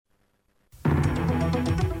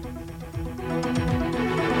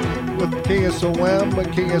KSOM,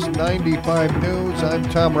 KS95 News. I'm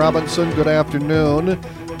Tom Robinson. Good afternoon.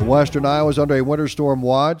 Western Iowa is under a winter storm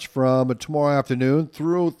watch from tomorrow afternoon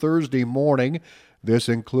through Thursday morning. This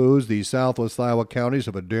includes the southwest Iowa counties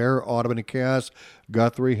of Adair, Audubon, Cass,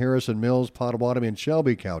 Guthrie, Harrison Mills, Pottawatomie, and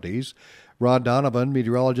Shelby counties. Rod Donovan,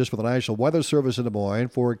 meteorologist for the National Weather Service in Des Moines,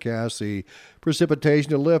 forecasts the precipitation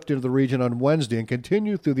to lift into the region on Wednesday and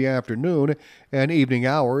continue through the afternoon and evening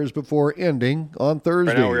hours before ending on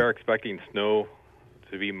Thursday. Right now we are expecting snow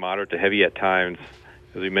to be moderate to heavy at times.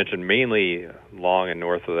 As we mentioned, mainly along and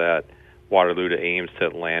north of that Waterloo to Ames to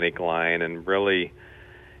Atlantic line, and really,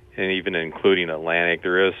 and even including Atlantic,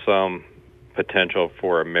 there is some potential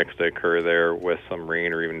for a mix to occur there with some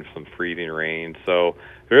rain or even some freezing rain. So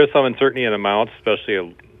there is some uncertainty in amounts,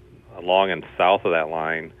 especially along and south of that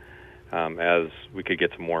line, as we could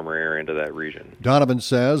get some warmer air into that region. Donovan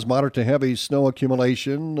says moderate to heavy snow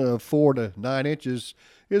accumulation, 4 to 9 inches,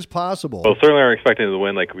 is possible. Well, certainly aren't expecting the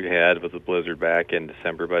wind like we had with the blizzard back in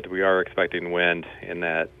December, but we are expecting wind in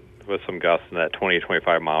that with some gusts in that 20 to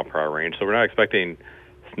 25 mile per hour range. So we're not expecting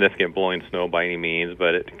significant blowing snow by any means,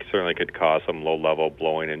 but it certainly could cause some low-level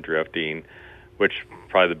blowing and drifting, which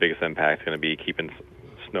probably the biggest impact is going to be keeping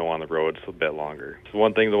snow on the roads a bit longer. So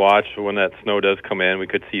one thing to watch, when that snow does come in, we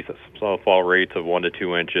could see snowfall rates of 1 to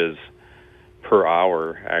 2 inches per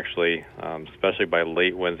hour, actually, especially by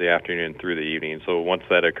late Wednesday afternoon through the evening. So once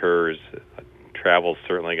that occurs, travel's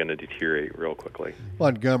certainly going to deteriorate real quickly.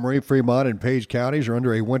 Montgomery, Fremont, and Page counties are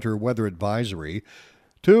under a winter weather advisory.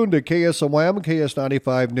 Tune to KSOM,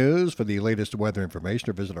 KS95 News for the latest weather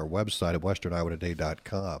information, or visit our website at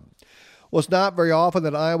westerniowatoday.com. Well, it's not very often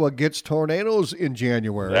that Iowa gets tornadoes in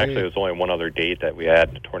January. Actually, there's only one other date that we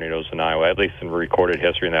had tornadoes in Iowa, at least in recorded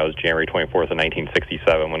history, and that was January 24th of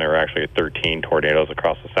 1967, when there were actually 13 tornadoes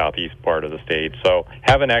across the southeast part of the state. So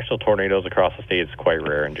having actual tornadoes across the state is quite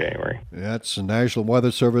rare in January. That's National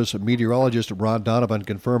Weather Service meteorologist Rod Donovan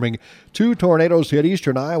confirming 2 tornadoes hit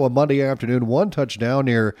eastern Iowa Monday afternoon, one touchdown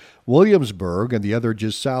near Williamsburg and the other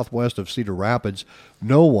just southwest of Cedar Rapids.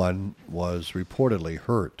 No one was reportedly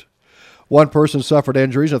hurt. One person suffered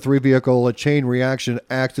injuries in a 3-vehicle chain reaction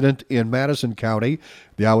accident in Madison County.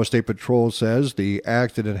 The Iowa State Patrol says the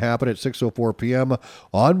accident happened at 6:04 p.m.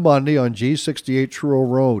 on Monday on G68 Truro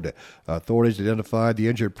Road. Authorities identified the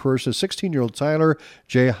injured person as 16-year-old Tyler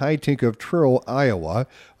J. Heitink of Truro, Iowa.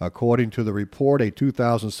 According to the report, a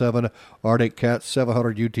 2007 Arctic Cat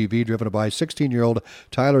 700 UTV driven by 16-year-old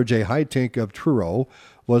Tyler J. Heitink of Truro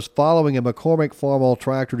was following a McCormick Farmall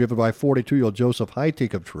tractor driven by 42-year-old Joseph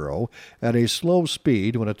Heitink of Truro at a slow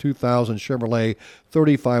speed when a 2000 Chevrolet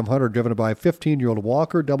 3500 driven by 15-year-old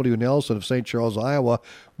Walker W. Nelson of St. Charles, Iowa,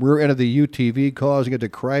 rear-ended the UTV, causing it to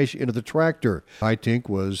crash into the tractor. Heitink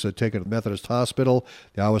was taken to Methodist Hospital.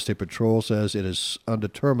 The Iowa State Patrol says it is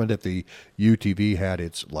undetermined if the UTV had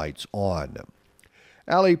its lights on.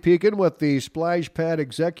 Allie Pekin with the Splash Pad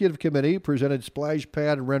Executive Committee presented splash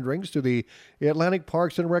pad renderings to the Atlantic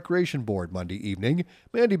Parks and Recreation Board Monday evening.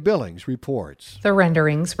 Mandy Billings reports. The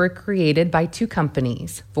renderings were created by 2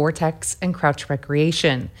 companies, Vortex and Crouch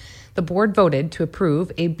Recreation. The board voted to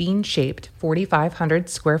approve a bean-shaped 4,500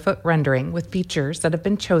 square foot rendering with features that have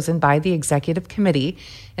been chosen by the executive committee,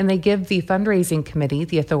 and they give the fundraising committee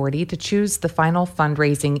the authority to choose the final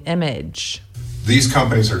fundraising image. These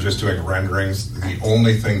companies are just doing renderings. The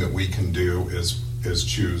only thing that we can do is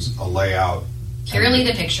choose a layout. Purely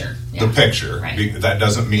the picture. Yeah. The picture. Right. That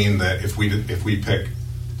doesn't mean that if we pick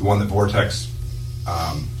the one that Vortex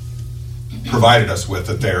provided us with,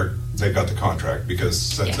 that they've got the contract, because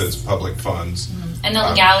since it's public funds. Mm-hmm. And the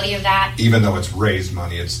legality of that. Even though it's raised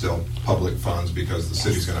money, it's still public funds because the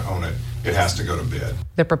city's going to own it. It has to go to bid.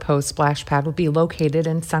 The proposed splash pad will be located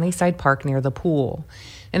in Sunnyside Park near the pool.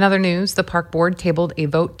 In other news, the park board tabled a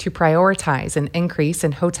vote to prioritize an increase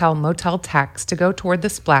in hotel-motel tax to go toward the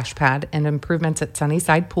splash pad and improvements at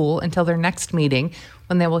Sunnyside Pool until their next meeting,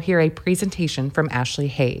 when they will hear a presentation from Ashley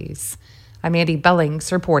Hayes. I'm Andy Bellings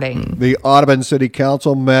reporting. The Audubon City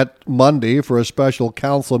Council met Monday for a special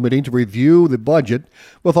council meeting to review the budget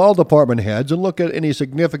with all department heads and look at any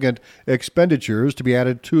significant expenditures to be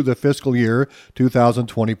added to the fiscal year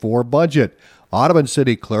 2024 budget. Audubon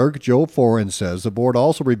City Clerk Joe Foran says the board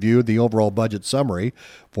also reviewed the overall budget summary.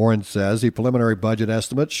 Foran says the preliminary budget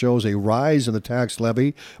estimate shows a rise in the tax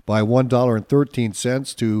levy by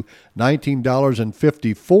 $1.13 to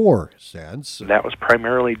 $19.54. That was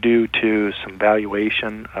primarily due to some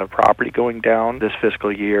valuation of property going down this fiscal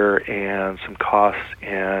year and some costs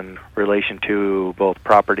in relation to both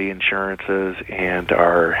property insurances and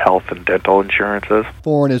our health and dental insurances.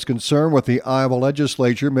 Foran is concerned with the Iowa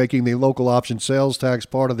legislature making the local option sales tax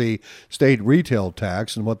part of the state retail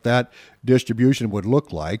tax and what that distribution would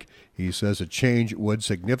look like. He says a change would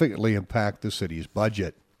significantly impact the city's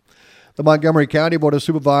budget. The Montgomery County Board of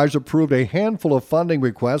Supervisors approved a handful of funding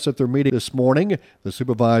requests at their meeting this morning. The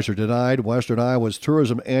supervisor denied Western Iowa's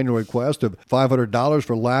tourism annual request of $500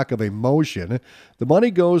 for lack of a motion. The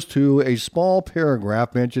money goes to a small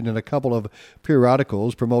paragraph mentioned in a couple of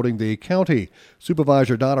periodicals promoting the county.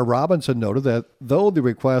 Supervisor Donna Robinson noted that though the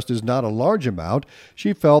request is not a large amount,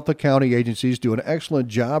 she felt the county agencies do an excellent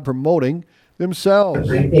job promoting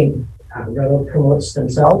themselves. I think Railroad promotes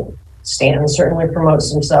themselves. Stanton certainly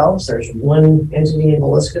promotes themselves. There's one entity in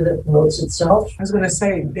Villisca that promotes itself. I was going to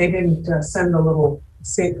say, they didn't send a little,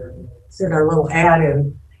 send our little ad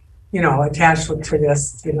in, attached to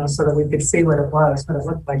this, so that we could see what it was, but it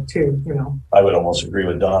looked like two, I would almost agree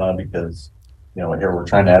with Donna because, here we're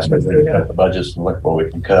trying to ask everybody to cut the budgets and look what we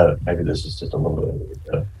can cut. Maybe this is just a little bit of what we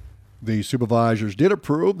cut. The supervisors did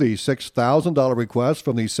approve the $6,000 request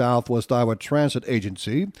from the Southwest Iowa Transit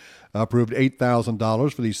Agency, approved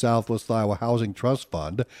 $8,000 for the Southwest Iowa Housing Trust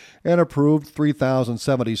Fund, and approved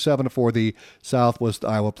 $3,077 for the Southwest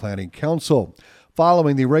Iowa Planning Council.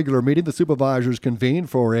 Following the regular meeting, the supervisors convened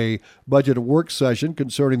for a budget work session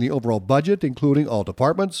concerning the overall budget, including all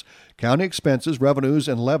departments, county expenses, revenues,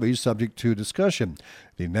 and levies subject to discussion.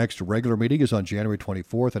 The next regular meeting is on January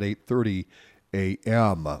 24th at 8:30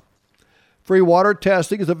 a.m. Free water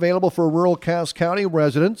testing is available for rural Cass County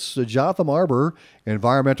residents. Jotham Arbor,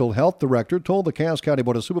 Environmental Health Director, told the Cass County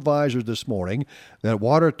Board of Supervisors this morning that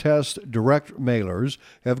water test direct mailers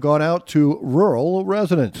have gone out to rural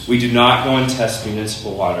residents. We do not go and test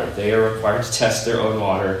municipal water. They are required to test their own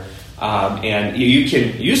water. And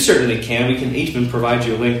you certainly can. We can even provide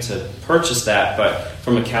you a link to purchase that, but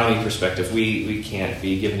from a county perspective, we can't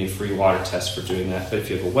be giving you free water tests for doing that. But if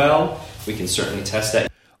you have a well, we can certainly test that.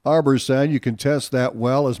 Arbor said you can test that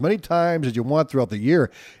well as many times as you want throughout the year.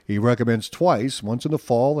 He recommends twice, once in the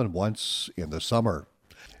fall and once in the summer.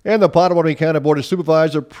 And the Potawatomi County Board of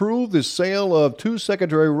Supervisors approved the sale of 2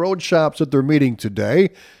 secondary road shops at their meeting today.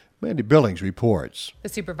 Mandy Billings reports. The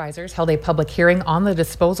supervisors held a public hearing on the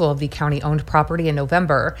disposal of the county-owned property in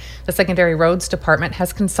November. The Secondary Roads Department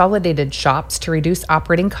has consolidated shops to reduce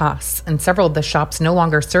operating costs, and several of the shops no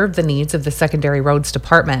longer serve the needs of the Secondary Roads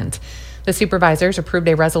Department. The supervisors approved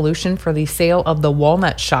a resolution for the sale of the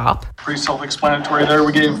Walnut Shop. Pretty self-explanatory there.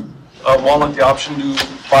 We gave Walnut the option to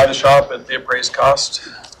buy the shop at the appraised cost.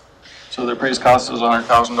 So the appraised cost is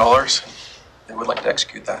 $100,000. They would like to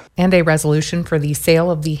execute that. And a resolution for the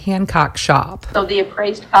sale of the Hancock Shop. So the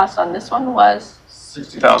appraised cost on this one was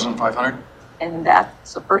 $60,500. And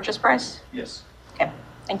that's the purchase price? Yes. Okay,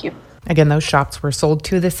 thank you. Again, those shops were sold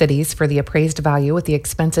to the cities for the appraised value with the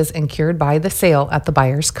expenses incurred by the sale at the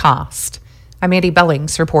buyer's cost. I'm Andy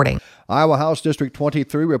Bellings reporting. Iowa House District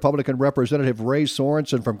 23 Republican Representative Ray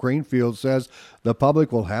Sorensen from Greenfield says the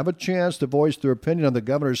public will have a chance to voice their opinion on the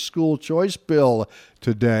governor's school choice bill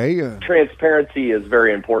today. Transparency is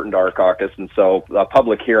very important to our caucus, and so a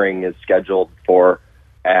public hearing is scheduled for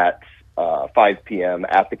at 5 p.m.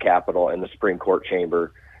 at the Capitol in the Supreme Court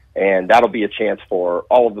chamber. And that'll be a chance for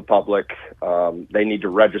all of the public. They need to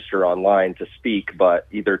register online to speak, but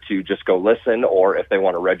either to just go listen or if they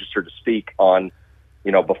want to register to speak on,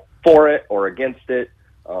 before it or against it,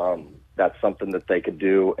 that's something that they could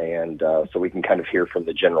do. And so we can kind of hear from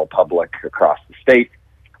the general public across the state,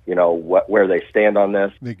 where they stand on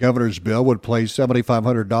this. The governor's bill would place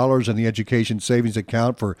 $7,500 in the education savings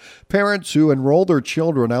account for parents who enroll their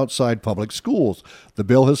children outside public schools. The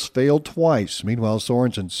bill has failed twice. Meanwhile,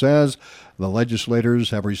 Sorensen says the legislators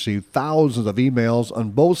have received thousands of emails on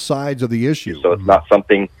both sides of the issue. So it's not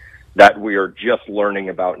something that we are just learning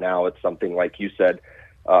about now. It's something, like you said,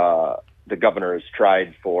 the governor has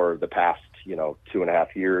tried for the past,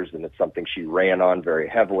 2.5 years, and it's something she ran on very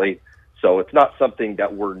heavily. So it's not something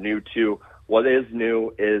that we're new to. What is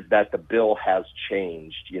new is that the bill has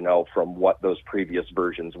changed, from what those previous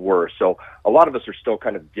versions were. So a lot of us are still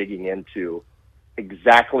kind of digging into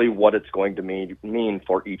exactly what it's going to mean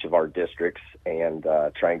for each of our districts and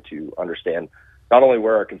trying to understand not only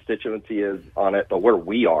where our constituency is on it, but where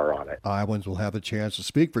we are on it. Iowans will have a chance to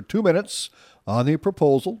speak for 2 minutes on the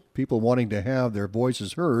proposal. People wanting to have their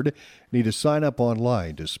voices heard need to sign up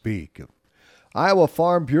online to speak. Iowa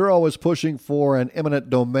Farm Bureau is pushing for an eminent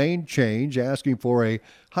domain change, asking for a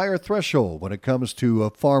higher threshold when it comes to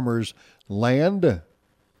farmers' land.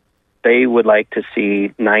 they would like to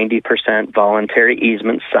see 90% voluntary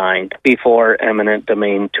easements signed before eminent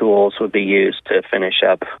domain tools would be used to finish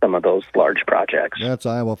up some of those large projects. That's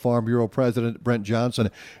Iowa Farm Bureau President Brent Johnson.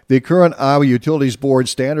 The current Iowa Utilities Board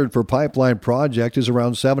standard for pipeline project is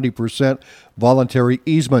around 70% voluntary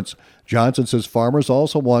easements. Johnson says farmers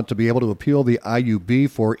also want to be able to appeal the IUB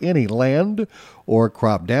for any land or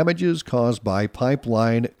crop damages caused by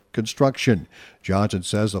pipeline construction. Johnson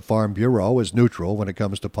says the Farm Bureau is neutral when it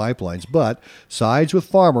comes to pipelines, but sides with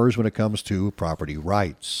farmers when it comes to property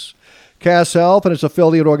rights. Cass Health and its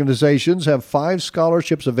affiliate organizations have 5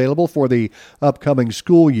 scholarships available for the upcoming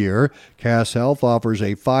school year. Cass Health offers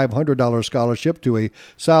a $500 scholarship to a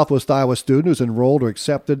Southwest Iowa student who's enrolled or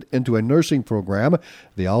accepted into a nursing program.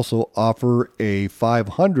 They also offer a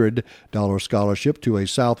 $500 scholarship to a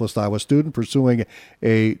Southwest Iowa student pursuing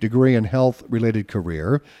a degree in health-related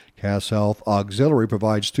career. Cass Health Auxiliary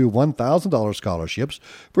provides 2 $1,000 scholarships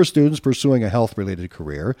for students pursuing a health-related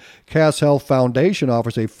career. Cass Health Foundation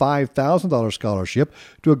offers a $5,000 scholarship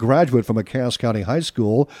to a graduate from a Cass County high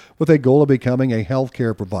school with a goal of becoming a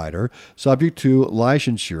healthcare provider, subject to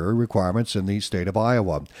licensure requirements in the state of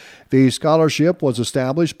Iowa. The scholarship was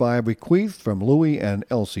established by a bequeath from Louis and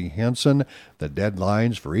Elsie Henson. The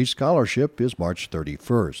deadlines for each scholarship is March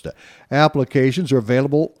 31st. Applications are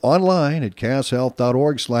available online at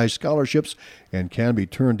casshealth.org/scholarships and can be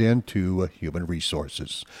turned in to Human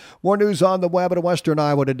Resources. More news on the web at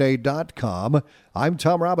westerniowatoday.com. I'm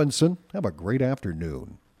Tom Robinson. Have a great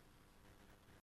afternoon.